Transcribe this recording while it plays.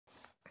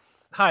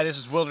Hi, this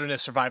is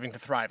Wilderness Surviving to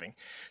Thriving.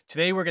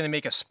 Today we're going to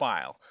make a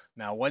spile.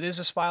 Now, what is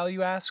a spile,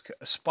 you ask?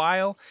 A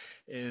spile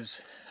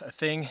is a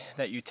thing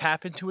that you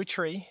tap into a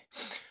tree,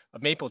 a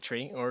maple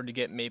tree, in order to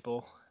get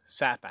maple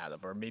sap out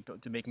of, or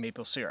to make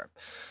maple syrup.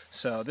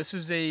 So this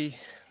is a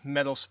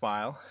metal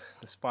spile.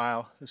 The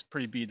spile is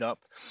pretty beat up,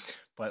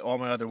 but all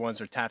my other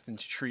ones are tapped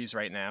into trees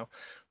right now.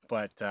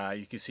 But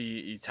you can see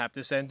you tap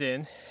this end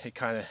in,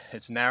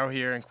 it's narrow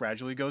here and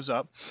gradually goes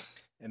up,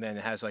 and then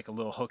it has like a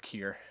little hook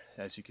here,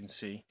 as you can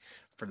see,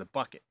 for the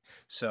bucket.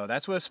 So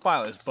that's what a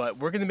spile is, but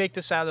we're going to make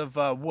this out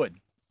of wood.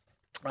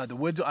 The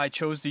wood I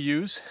chose to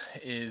use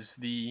is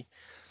the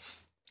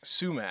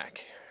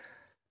sumac.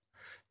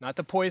 Not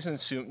the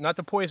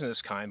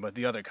poisonous kind, but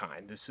the other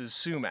kind. This is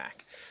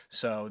sumac.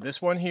 So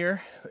this one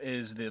here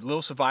is the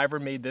little survivor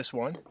made this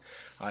one.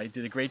 He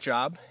did a great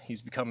job.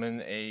 He's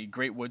becoming a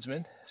great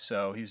woodsman.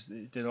 So he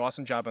did an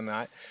awesome job on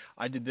that.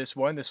 I did this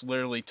one. This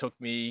literally took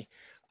me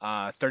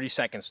 30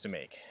 seconds to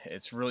make.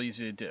 It's really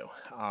easy to do,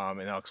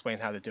 and I'll explain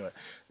how to do it.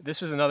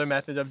 This is another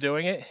method of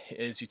doing it,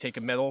 is you take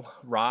a metal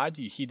rod,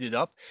 you heat it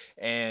up,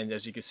 and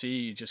as you can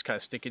see, you just kind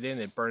of stick it in,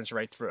 it burns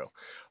right through.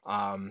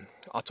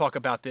 I'll talk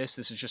about this.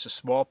 This is just a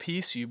small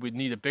piece. You would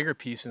need a bigger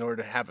piece in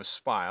order to have a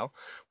spile,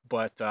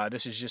 but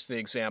this is just the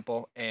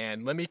example.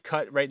 And let me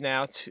cut right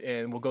now,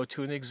 and we'll go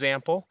to an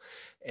example,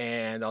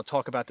 and I'll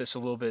talk about this a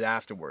little bit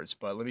afterwards,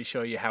 but let me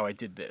show you how I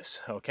did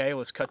this. Okay,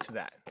 let's cut to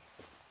that.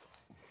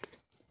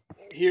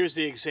 Here's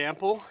the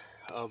example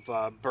of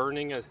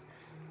burning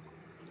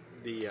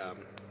the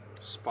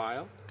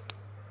spile.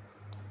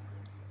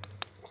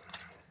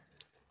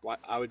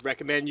 I would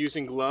recommend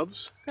using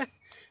gloves,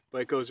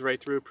 but it goes right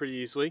through pretty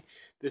easily.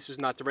 This is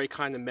not the right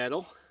kind of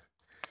metal,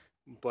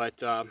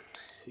 but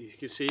you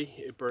can see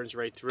it burns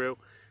right through.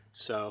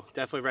 So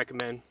definitely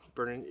recommend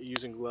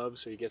using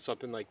gloves so you get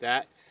something like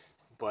that.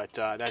 But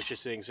that's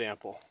just an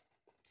example.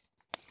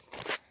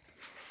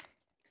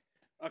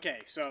 Okay,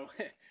 so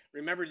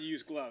remember to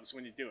use gloves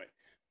when you do it.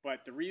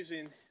 But the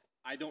reason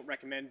I don't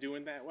recommend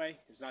doing that way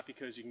is not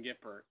because you can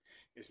get burnt.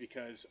 It's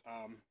because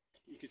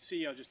you can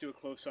see, I'll just do a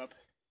close-up.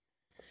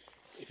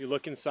 If you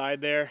look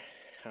inside there,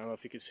 I don't know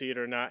if you can see it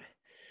or not,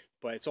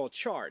 but it's all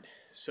charred.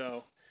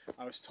 So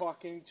I was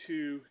talking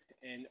to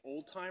an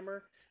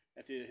old-timer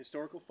at the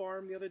historical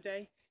farm the other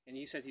day, and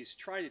he said he's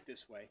tried it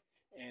this way.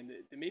 And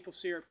the maple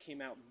syrup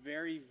came out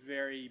very,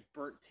 very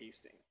burnt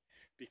tasting,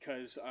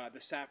 because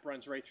the sap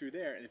runs right through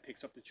there and it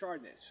picks up the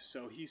charredness.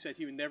 So he said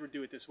he would never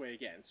do it this way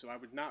again. So I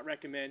would not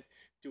recommend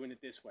doing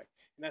it this way.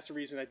 And that's the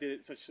reason I did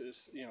it such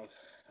as,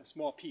 a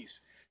small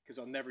piece, because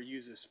I'll never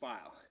use this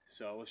spile.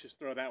 So let's just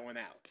throw that one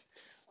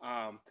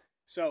out.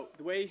 So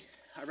the way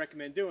I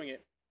recommend doing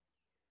it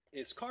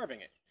is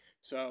carving it.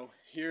 So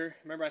here,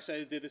 remember I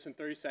said I did this in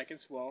 30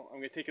 seconds. Well, I'm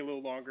going to take a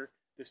little longer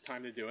this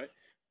time to do it.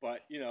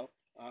 But,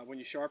 when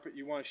you sharpen,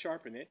 you want to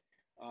sharpen it.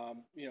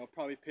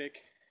 Probably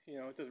pick,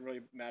 it doesn't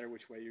really matter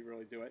which way you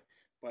really do it,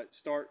 but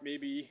start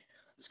maybe,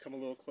 just come a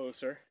little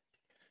closer,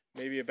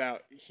 maybe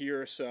about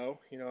here or so,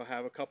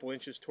 have a couple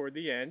inches toward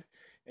the end,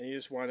 and you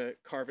just want to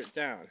carve it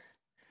down.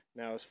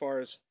 Now, as far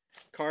as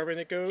carving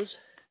it goes,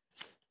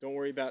 don't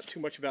worry too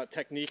much about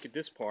technique at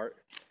this part,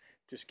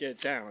 just get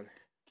it down.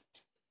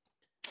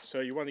 So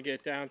you want to get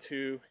it down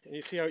to, and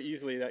you see how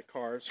easily that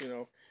carves,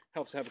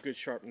 helps to have a good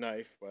sharp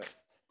knife,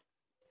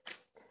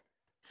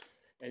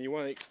 and you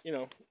want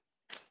to,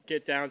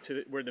 get down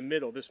to where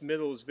this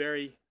middle is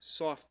very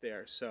soft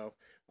there, so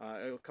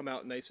it'll come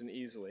out nice and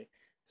easily.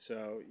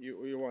 So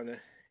you want to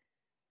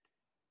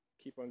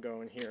keep on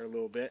going here a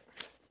little bit,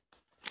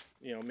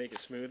 make it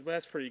smooth, but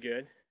that's pretty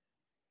good.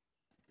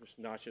 Just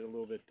notch it a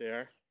little bit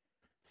there.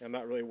 I'm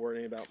not really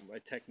worrying about my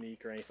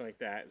technique or anything like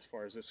that as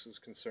far as this is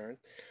concerned.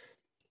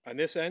 On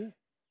this end,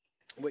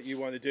 what you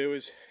want to do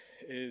is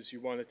you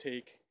want to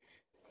take,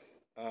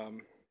 let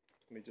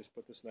me just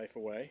put this knife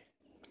away.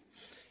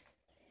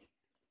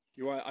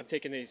 I'm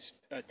taking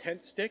a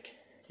tent stick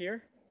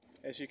here,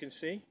 as you can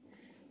see,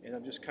 and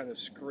I'm just kind of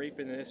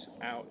scraping this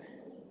out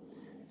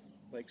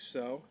like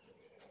so,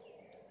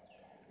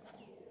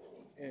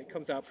 and it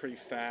comes out pretty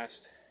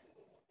fast.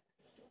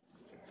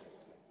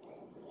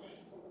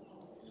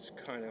 Just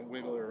kind of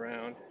wiggle it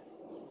around.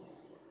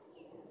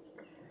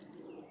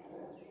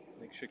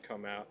 It should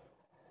come out.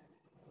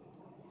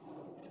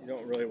 You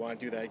don't really want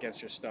to do that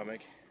against your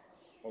stomach.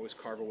 Always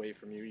carve away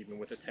from you, even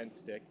with a tent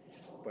stick,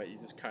 but you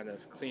just kind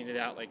of clean it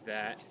out like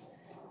that.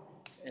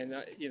 And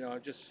I'm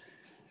going to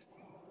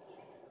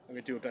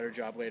do a better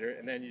job later.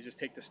 And then you just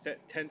take the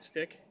tent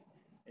stick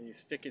and you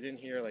stick it in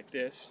here like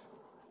this,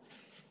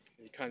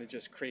 and you kind of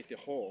just create the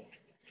hole.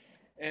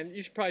 And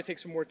you should probably take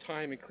some more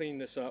time and clean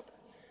this up,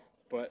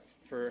 but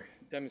for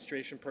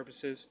demonstration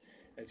purposes,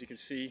 as you can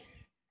see,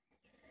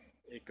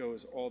 it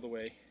goes all the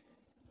way.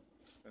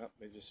 Let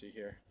me just see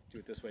here. Do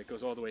it this way. It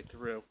goes all the way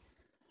through.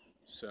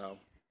 So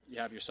you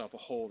have yourself a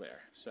hole there.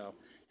 So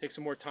take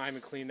some more time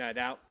and clean that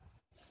out.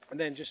 And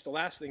then just the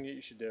last thing that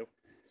you should do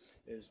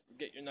is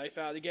get your knife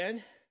out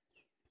again.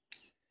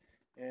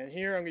 And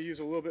here I'm going to use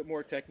a little bit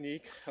more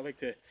technique. I like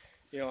to,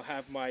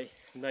 have my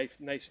knife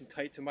nice and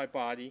tight to my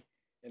body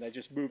and I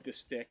just moved the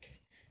stick.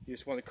 You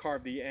just want to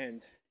carve the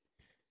end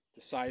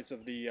the size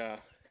of the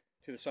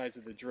to the size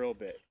of the drill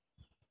bit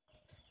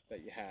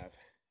that you have.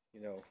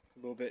 You know, a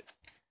little bit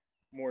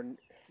more, a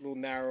little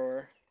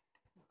narrower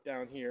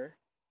down here,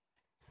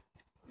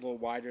 a little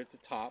wider at the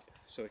top,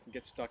 so it can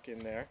get stuck in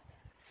there.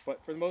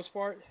 But for the most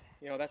part,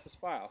 you know, that's a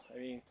spile. I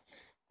mean,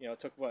 you know, it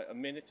took what, a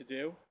minute to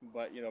do,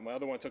 but you know, my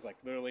other one took like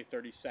literally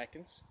 30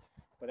 seconds.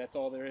 But that's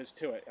all there is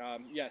to it.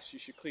 Yes, you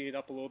should clean it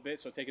up a little bit,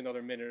 so take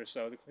another minute or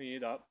so to clean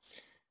it up.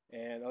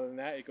 And other than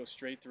that, it goes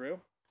straight through.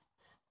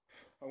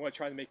 I'm going to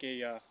try to make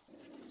a,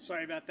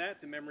 sorry about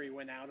that, the memory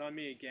went out on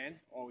me again,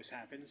 always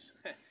happens.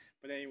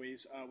 But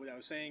anyways, what I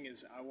was saying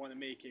is I want to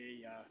make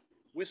a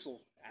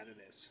whistle out of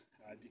this.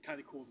 It'd be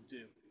kind of cool to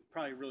do,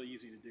 probably really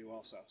easy to do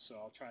also, so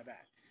I'll try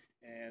that.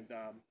 And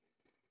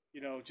you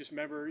know, just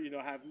remember, you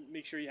know,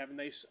 make sure you have a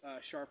nice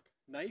sharp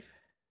knife.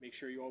 Make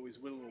sure you always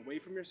whittle away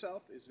from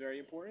yourself is very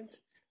important.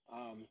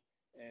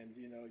 And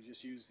you know,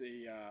 just use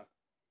the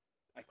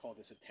I call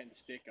this a tent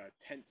stick, a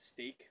tent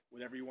stake,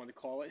 whatever you want to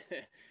call it.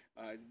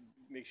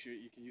 Make sure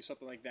you can use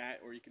something like that,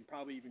 or you can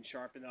probably even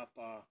sharpen up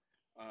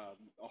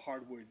a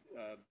hardwood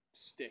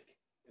stick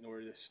in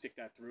order to stick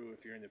that through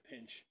if you're in a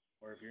pinch,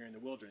 or if you're in the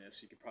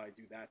wilderness. You could probably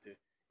do that to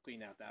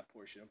clean out that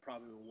portion. It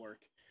probably will work.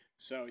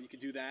 So you could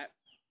do that.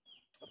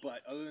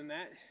 But other than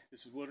that,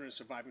 this is Wilderness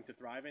Surviving to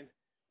Thriving.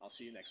 I'll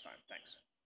see you next time. Thanks.